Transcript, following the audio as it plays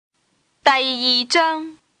第2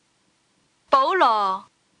章，保羅、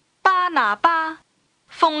巴拿巴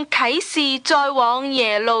奉啟示再往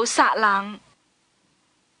耶路撒冷。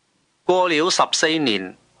過了14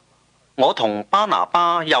年，我同巴拿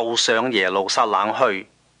巴又上耶路撒冷去，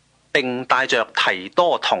並帶着提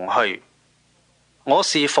多同去。我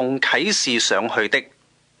是奉啟示上去的，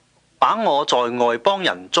把我在外邦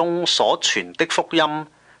人中所傳的福音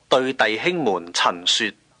對弟兄們陳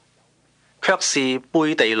說，卻是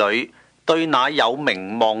背地裏對那有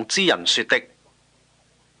名望之人說的，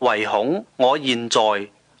唯恐我現在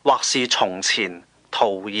或是從前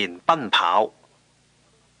徒然奔跑。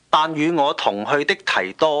但與我同去的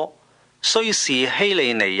提多，雖是希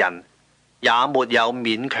利尼人，也沒有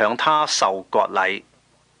勉強他受割禮，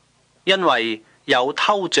因為有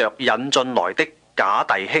偷着引進來的假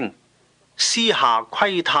弟兄，私下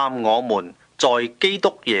窺探我們在基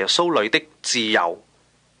督耶穌裏的自由，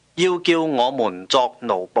要叫我們作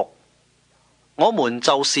奴僕。我們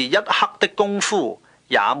就是一刻的功夫，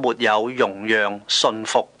也沒有容讓順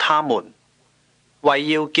服他們，為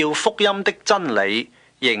要叫福音的真理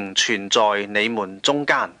仍存在你們中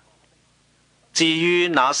間。至於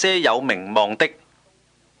那些有名望的，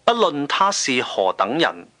不論他是何等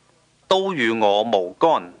人，都與我無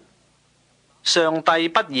干。上帝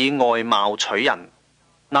不以外貌取人，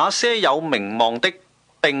那些有名望的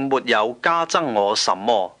並沒有加增我什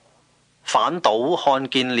麼，反倒看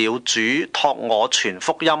見了主託我傳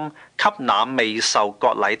福音給那未受割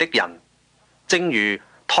禮的人，正如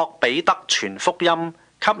託彼得傳福音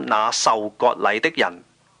給那受割禮的人。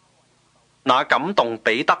那感動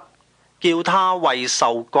彼得叫他為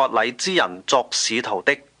受割禮之人作使徒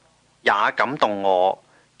的，也感動我，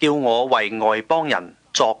叫我為外邦人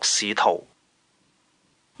作使徒。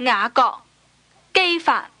雅各、基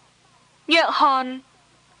法、約翰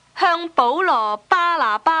向保羅、巴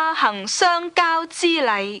拿巴行相交之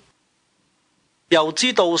禮。又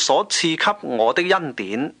知道所賜給我的恩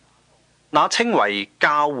典，那稱為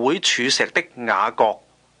教會柱石的雅各、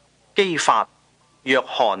基法、約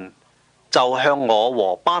翰，就向我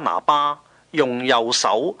和巴拿巴用右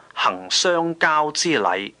手行相交之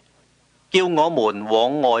禮，叫我們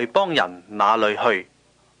往外邦人那裏去，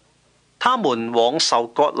他們往受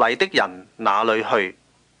割禮的人那裏去，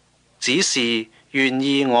只是願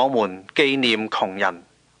意我們紀念窮人，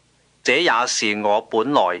這也是我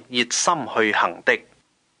本來熱心去行的。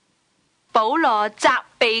保羅責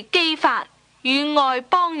備基法與外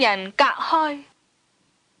邦人隔開。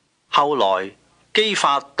後來基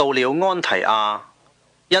法到了安提亞，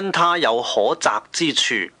因他有可責之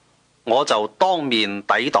處，我就當面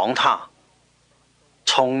抵擋他。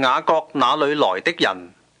從雅各那裏來的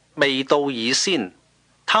人未到以先，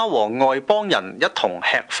他和外邦人一同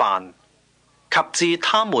吃飯，及至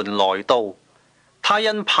他們來到，他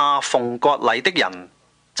因怕奉割禮的人，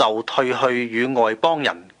就退去與外邦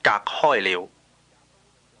人隔開了。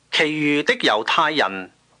其餘的猶太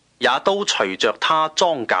人也都隨着他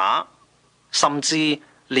裝假，甚至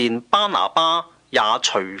連巴拿巴也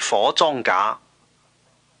隨夥裝假。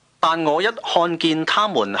但我一看見他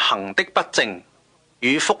們行的不正，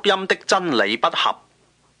與福音的真理不合，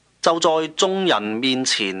就在眾人面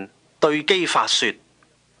前對基法說：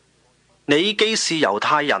你既是猶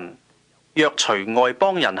太人，若隨外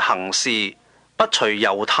邦人行事，不隨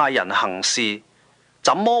猶太人行事，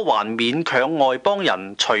怎麼還勉強外邦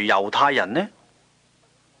人隨猶太人呢？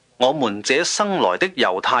我們這生來的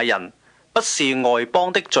猶太人，不是外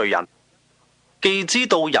邦的罪人，既知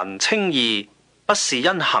道人稱義不是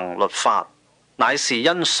因行律法，乃是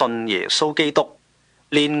因信耶穌基督，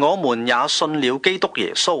連我們也信了基督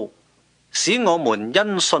耶穌，使我們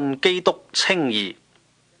因信基督稱義，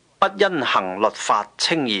不因行律法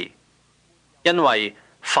稱義。因為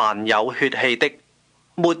凡有血氣的，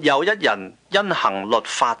沒有一人因行律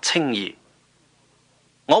法稱義。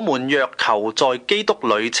我們若求在基督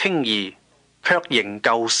裏稱義，卻仍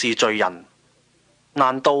舊是罪人，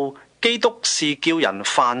難道基督是叫人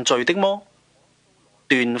犯罪的麼？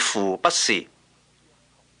斷乎不是。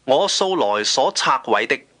我素來所拆毀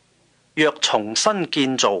的，若重新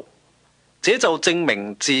建造，這就證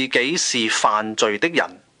明自己是犯罪的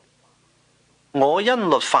人。我因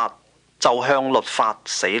律法就向律法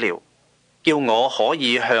死了，叫我可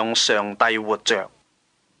以向上帝活着。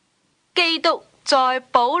基督在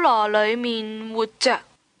保羅裏面活着。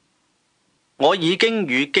我已經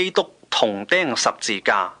與基督同釘十字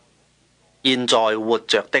架，現在活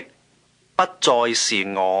着的不再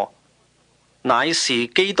是我，乃是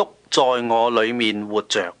基督在我裏面活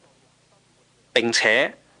着。並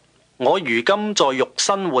且我如今在肉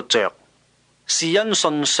身活着，是因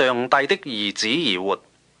信上帝的兒子而活。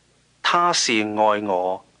他是愛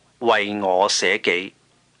我，為我捨己。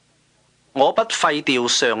我不廢掉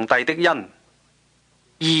上帝的恩。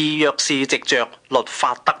義若是藉着律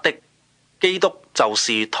法得的，基督就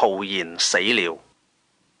是徒然死了。